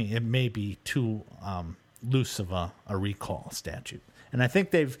too. It may be too loose of a recall statute, and I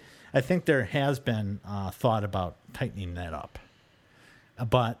think there has been thought about tightening that up,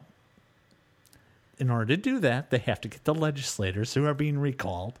 but in order to do that, they have to get the legislators who are being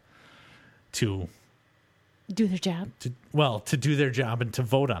recalled to Do their job. to do their job and to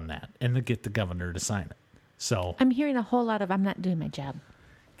vote on that and to get the governor to sign it. So, I'm hearing a whole lot of I'm not doing my job.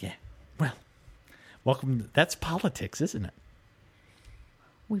 yeah. Well, welcome. That's politics, isn't it?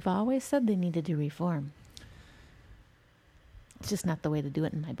 We've always said they needed to reform. It's just not the way to do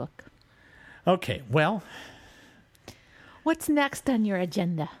it in my book. Okay. Well, What's next on your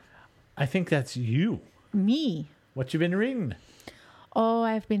agenda? I think that's you. Me. What you been reading? Oh,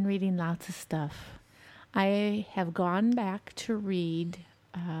 I've been reading lots of stuff. I have gone back to read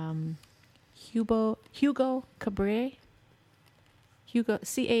Hugo Cabret. Hugo,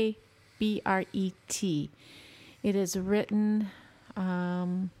 Cabret. It is written,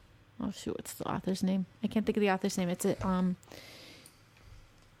 what's the author's name? I can't think of the author's name. It's a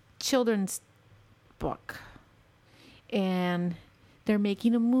children's book. And they're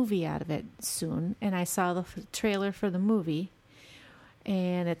making a movie out of it soon. And I saw the trailer for the movie.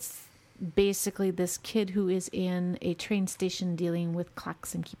 And it's basically this kid who is in a train station dealing with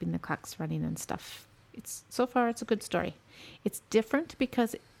clocks and keeping the clocks running and stuff. So far it's a good story. It's different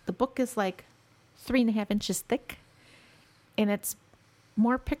because the book is like 3.5 inches thick, and it's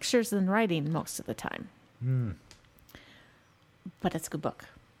more pictures than writing most of the time. But it's a good book.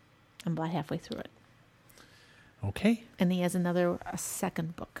 I'm about halfway through it. Okay. And he has a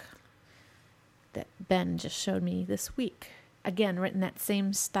second book that Ben just showed me this week. Again, written that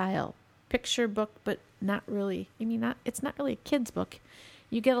same style. Picture book, but not really. It's not really a kid's book.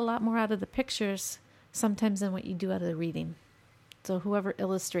 You get a lot more out of the pictures sometimes than what you do out of the reading. So whoever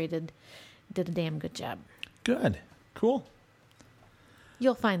illustrated did a damn good job. Good. Cool.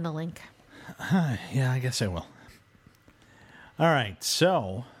 You'll find the link. Yeah, I guess I will. All right.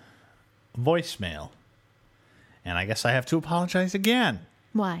 So, voicemail. And I guess I have to apologize again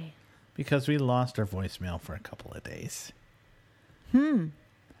Why? because we lost our voicemail for a couple of days.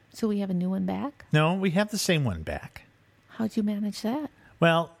 So we have a new one back? No, we have the same one back. How'd you manage that?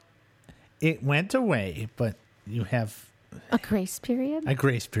 Well, it went away, but you have A grace period? a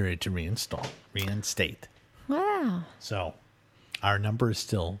grace period to reinstate. Wow. So, our number is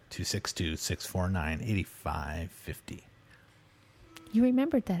still 262-649-8550. You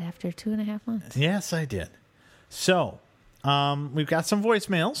remembered that after 2.5 months. Yes, I did. So, we've got some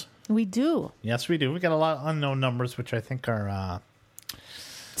voicemails. We do. Yes, we do. We got a lot of unknown numbers, which I think are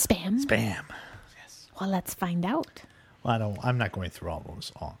Spam? spam. Well, let's find out. Well, I'm not going through all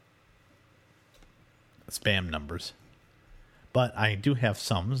those spam numbers. But I do have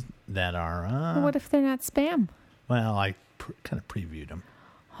some that are, What if they're not spam? well, I kind of previewed them.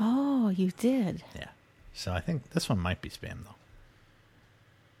 Oh, you did. Yeah. So I think this one might be spam, though.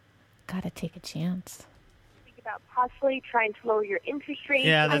 Gotta take a chance. Think about possibly trying to lower your interest rate.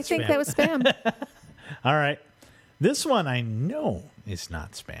 Yeah, I that's think spam. that was spam. All right. This one I know is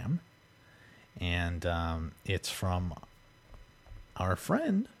not spam. And it's from our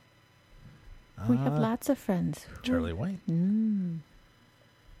friend, We have lots of friends. Charlie White.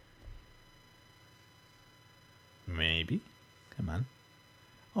 Maybe. Come on.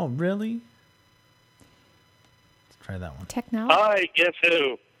 Oh, really? Let's try that one. Technology. Hi, guess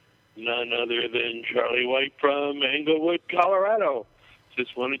who? None other than Charlie White from Englewood, Colorado.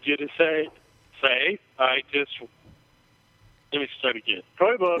 Just wanted you to say, let me start again.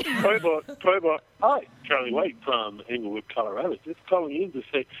 Toy book. Hi, Charlie White from Englewood, Colorado. Just calling in to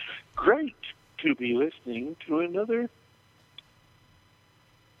say, great to be listening to another.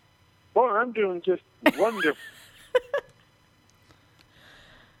 Boy, I'm doing just wonderful.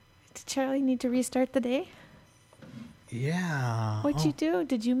 Did Charlie need to restart the day? Yeah. What'd you do?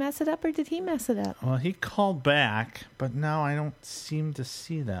 Did you mess it up or did he mess it up? Well, he called back, but now I don't seem to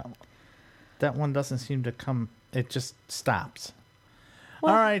see that. That one doesn't seem to come. It just stops.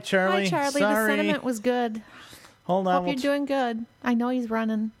 Well, All right, Charlie. Hi, Charlie. Sorry. The sentiment was good. Hold on. Hope you're doing good. I know he's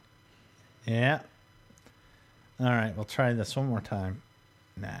running. Yeah. All right, we'll try this one more time.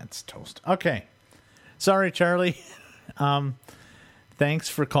 Nah, it's toast. Okay. Sorry, Charlie. Thanks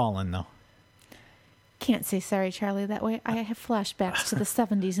for calling, though. Can't say sorry, Charlie, that way. I have flashbacks to the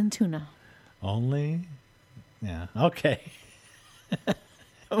 70s in tuna. Only? Yeah. Okay.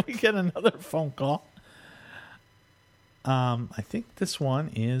 We get another phone call. I think this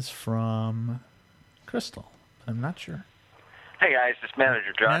one is from Crystal. I'm not sure. Hey guys, it's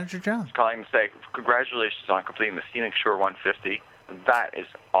Manager John. Manager John. Just calling to say congratulations on completing the Scenic Shore 150. That is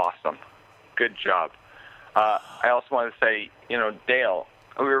awesome. Good job. I also want to say, Dale,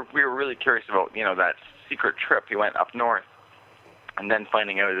 we were really curious about, that secret trip. He went up north, and then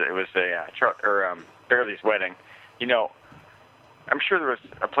finding out that it was Bearley's wedding. I'm sure there was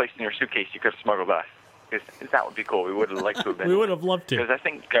a place in your suitcase you could have smuggled us. Because that would be cool. We would have liked to have been. We would have loved to. Because I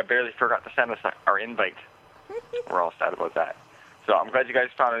think Bearley forgot to send us our invite. We're all sad about that. So I'm glad you guys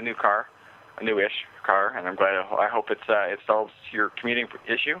found a new car, a newish car, and I hope it solves your commuting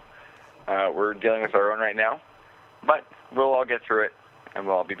issue. We're dealing with our own right now, but we'll all get through it, and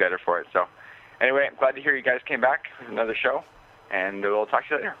we'll all be better for it. So anyway, I'm glad to hear you guys came back with another show, and we'll talk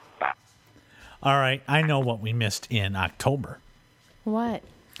to you later. Bye. All right, I know what we missed in October. What?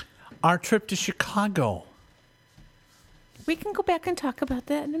 Our trip to Chicago. We can go back and talk about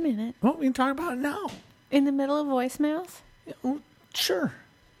that in a minute. Well, we can talk about it now. In the middle of voicemails? Sure.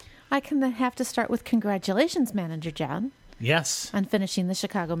 I can then have to start with congratulations, Manager John, Yes. on finishing the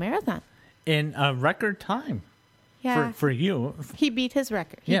Chicago Marathon. In a record time. Yeah. For you. He beat his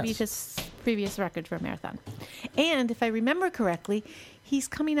record. He Yes. beat his previous record for a marathon. And if I remember correctly, he's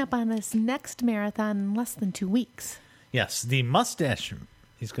coming up on his next marathon in less than 2 weeks. Yes, the mustache.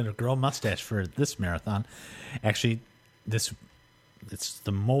 He's going to grow a mustache for this marathon. Actually, it's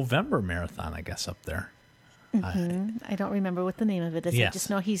the Movember marathon, I guess, up there. I don't remember what the name of it is. Yes. I just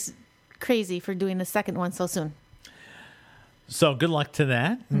know he's crazy for doing the second one so soon. So good luck to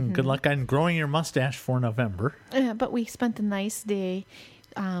that. And good luck on growing your mustache for November. But we spent a nice day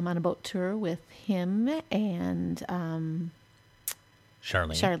on a boat tour with him and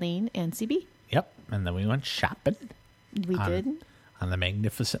Charlene and CB. Yep. And then we went shopping. We did. On the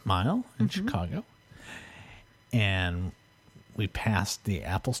Magnificent Mile in Chicago. And we passed the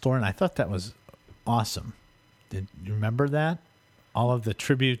Apple Store, and I thought that was awesome. Did you remember that? All of the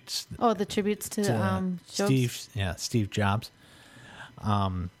tributes Oh, the tributes to Jobs. Steve Jobs.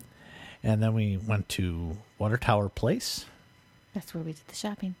 And then we went to Water Tower Place, That's where we did the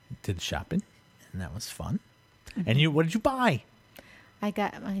shopping. did shopping, and that was fun. And what did you buy? I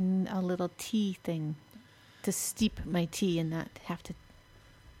got a little tea thing to steep my tea and not have to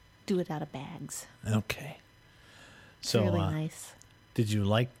do it out of bags. Okay. It's So, really nice. did you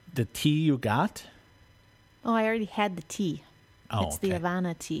like the tea you got? Oh, I already had the tea. Oh, It's the okay.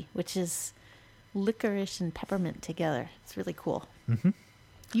 Havana tea, which is licorice and peppermint together. It's really cool. Mm-hmm.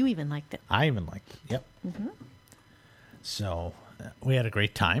 You even liked it. I even liked it. Yep. Mm-hmm. So we had a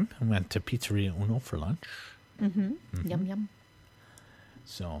great time. We went to Pizzeria Uno for lunch. Yum, yum.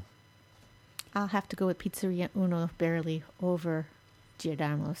 So I'll have to go with Pizzeria Uno barely over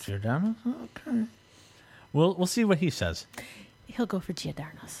Giordano's. Giordano? Okay. We'll see what he says. He'll go for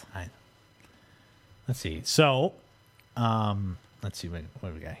Giordano's. Let's see. So, let's see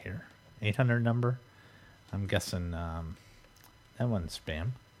what we got here. 800 number. I'm guessing That wasn't spam,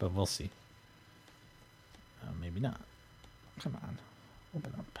 but we'll see. Maybe not. Come on.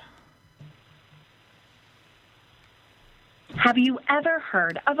 Open up. Have you ever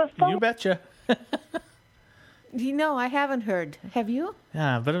heard of a phone? You betcha. I haven't heard. Have you?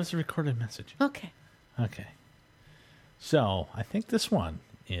 Yeah, but it was a recorded message. Okay. Okay. So, I think this one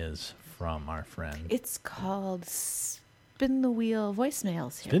is from our friend. It's called Spin the Wheel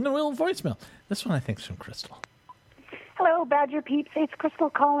Voicemails here. Spin the Wheel voicemail. This one I think is from Crystal. Hello, Badger peeps. It's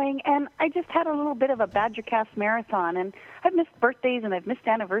Crystal calling, and I just had a little bit of a BadgerCast marathon, and I've missed birthdays, and I've missed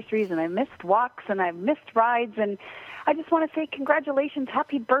anniversaries, and I've missed walks, and I've missed rides, and I just want to say congratulations,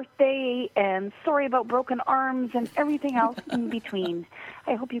 happy birthday, and sorry about broken arms and everything else in between.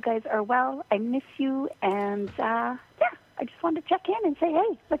 I hope you guys are well. I miss you, and I just wanted to check in and say,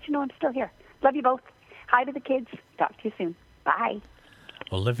 hey, let you know I'm still here. Love you both. Hi to the kids. Talk to you soon. Bye.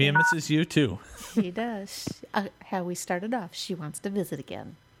 Olivia misses you too. She does. How we started off, she wants to visit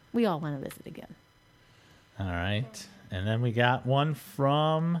again. We all want to visit again. All right. And then we got one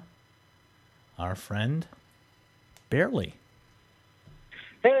from our friend, Barely.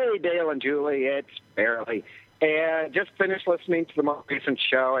 Hey, Dale and Julie, it's Barely. And just finished listening to the most recent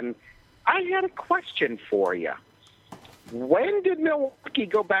show, and I had a question for you. When did Milwaukee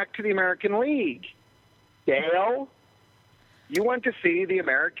go back to the American League? Dale, you went to see the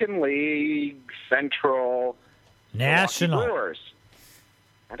American League Central National Milwaukee Brewers.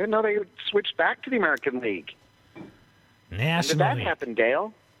 I didn't know they would switch back to the American League. National When did that League. happen,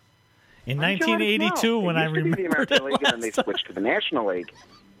 Dale? In Why don't you let us 1982, know? when It I used to be remember the American League, and then they last time. switched to the National League.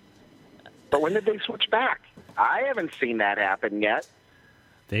 But when did they switch back? I haven't seen that happen yet.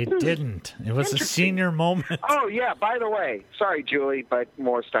 They didn't. It was a Interesting. senior moment. Oh, yeah, by the way, sorry, Julie, but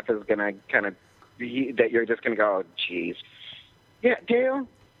more stuff is going to kind of be that you're just going to go, oh, geez. Yeah, Dale,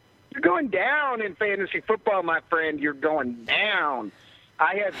 you're going down in fantasy football, my friend. You're going down.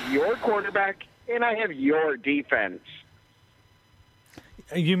 I have your quarterback, and I have your defense.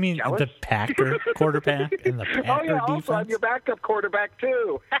 You mean Jealous? the Packer quarterback and the Packer Oh, yeah, also defense? I'm your backup quarterback,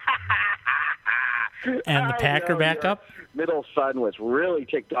 too. And the I Packer know backup? your middle son was really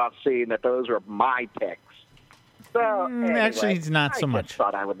ticked off seeing that those were my picks. So, anyway, actually, he's not so I much. just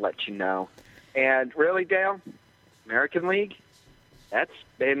thought I would let you know. And really, Dale, American League, that's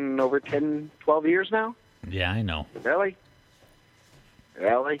been over 10, 12 years now? Yeah, I know. Really?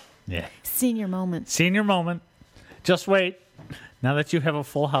 Really? Yeah. Senior moment. Senior moment. Just wait. Now that you have a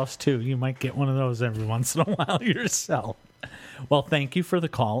full house, too, you might get one of those every once in a while yourself. Well, thank you for the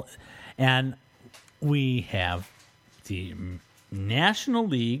call. And we have the National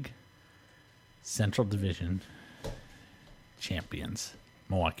League Central Division champions,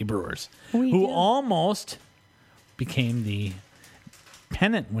 Milwaukee Brewers, We who do. almost became the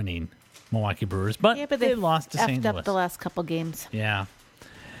pennant-winning Milwaukee Brewers, but, Yeah, but they lost to St. effed up Louis. the last couple games. Yeah.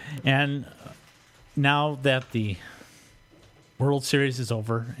 And now that the World Series is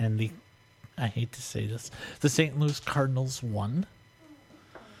over and I hate to say this, the St. Louis Cardinals won.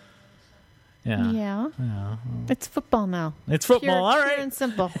 Yeah. Yeah. It's football now. It's football. Pure, All pure right. and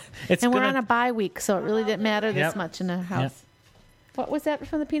simple. It's and we're gonna- on a bye week, so it really didn't matter this Yep. much in the house. Yep. What was that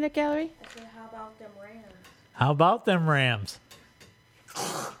from the Peanut Gallery? How about them Rams? How about them Rams?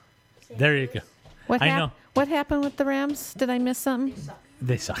 There you go. What I know. What happened with the Rams? Did I miss something?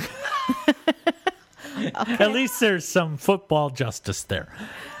 They suck. At least there's some football justice there.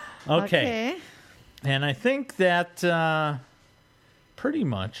 Okay. And I think that pretty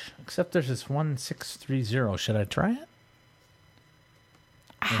much, except there's this 1630. Should I try it?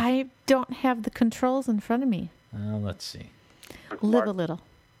 I don't have the controls in front of me. Let's see. Live a little.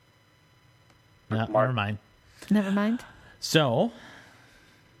 No, never mind. Never mind. So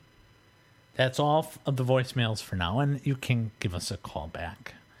that's all of the voicemails for now, and you can give us a call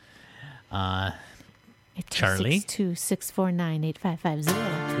back. Charlie?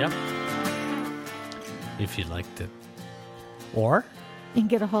 262-649-8550. Yep. If you'd like to. Or You can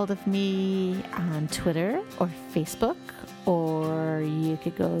get a hold of me on Twitter or Facebook, or you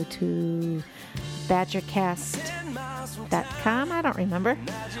could go to badgercast.com. I don't remember.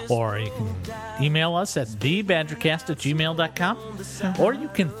 Or you can email us at thebadgercast@gmail.com. Or you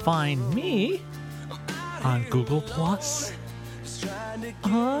can find me on Google Plus.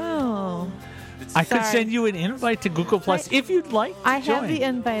 Oh. I could Sorry. send you an invite to Google Plus if you'd like to I have join. the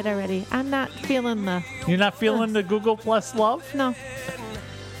invite already. I'm not feeling the... You're not feeling the Google Plus love? No.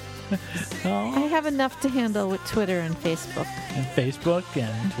 No. I have enough to handle with Twitter and Facebook. And Facebook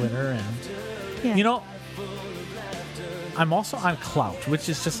and Twitter and... Yeah. You know, I'm also on Clout, which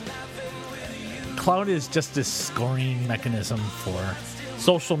is just... Clout is just this scoring mechanism for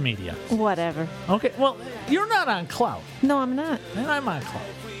social media. Whatever. Okay, well, you're not on Clout, No, I'm not. and I'm on Clout.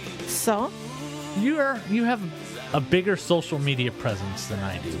 So? You have a bigger social media presence than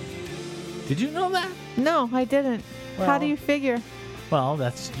I do. Did you know that? No, I didn't. How Well- do you figure?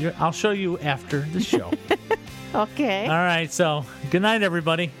 Well, I'll show you after the show. Okay. All right, so good night,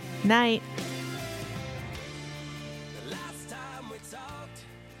 everybody. Night.